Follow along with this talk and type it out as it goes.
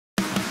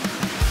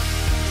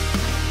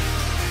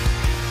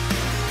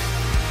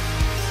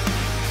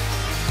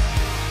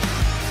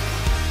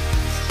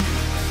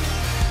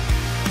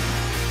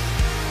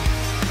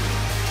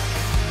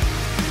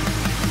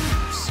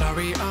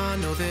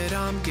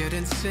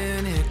getting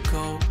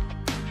cynical,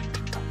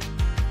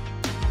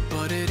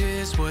 but it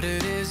is what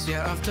it is.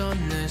 Yeah, I've done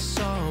this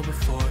all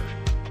before.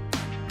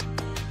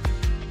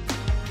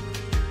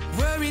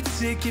 Worried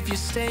sick if you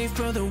stay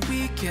for the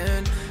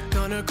weekend.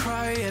 Gonna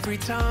cry every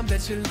time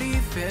that you're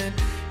leaving.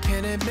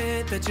 Can't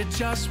admit that you're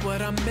just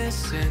what I'm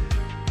missing,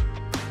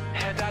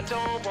 and I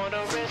don't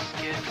wanna risk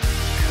it.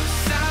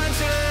 'Cause I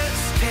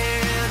just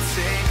can't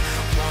take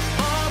one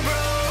more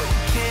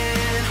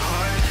broken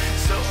heart.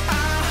 So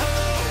I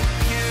hope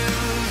you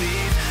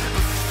leave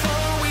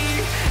before we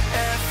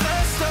ever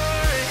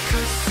start.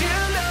 'Cause you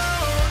know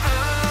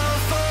I'll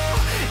fall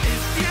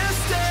if you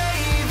stay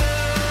the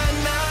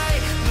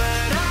night.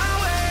 But I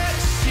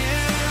wish you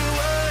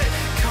would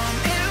come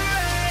and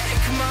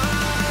wreck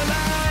my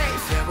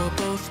life. Yeah, we're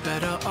both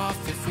better off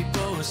if we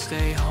both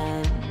stay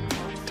home.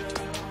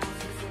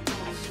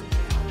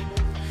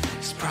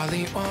 It's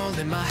probably all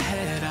in my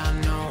head, I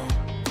know.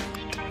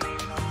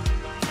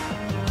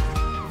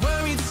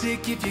 Worried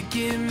sick if you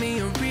give me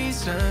a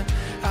reason.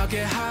 I'll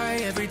get high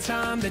every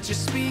time that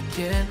you're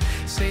speaking.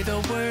 Say the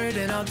word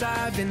and I'll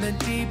dive in the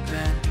deep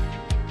end,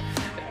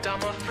 and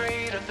I'm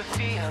afraid of the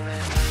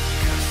feeling.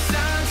 'Cause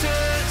I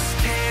just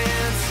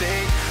can't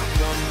take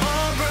one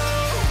more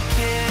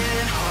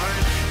broken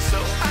heart. So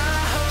I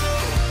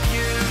hope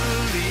you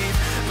leave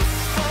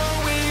before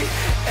we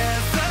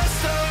ever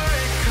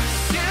start. 'Cause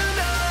you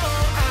know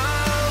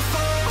I'll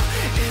fall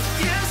if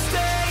you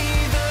stay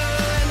the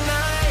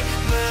night.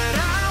 But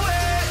I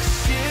wish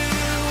you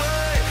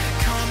would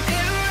come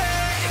and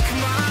wreck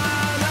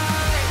my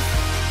life.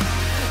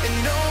 And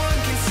no one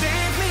can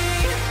save me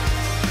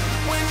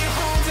when you're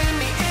holding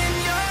me in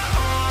your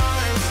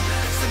arms.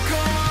 So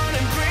go on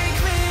and break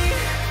me.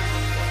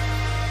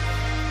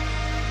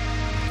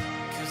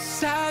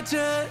 'Cause I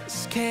just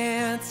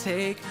can't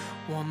take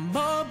one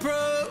more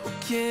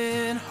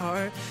broken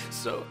heart.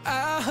 So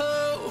I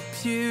hope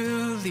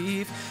you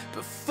leave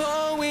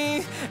before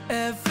we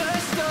ever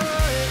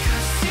start.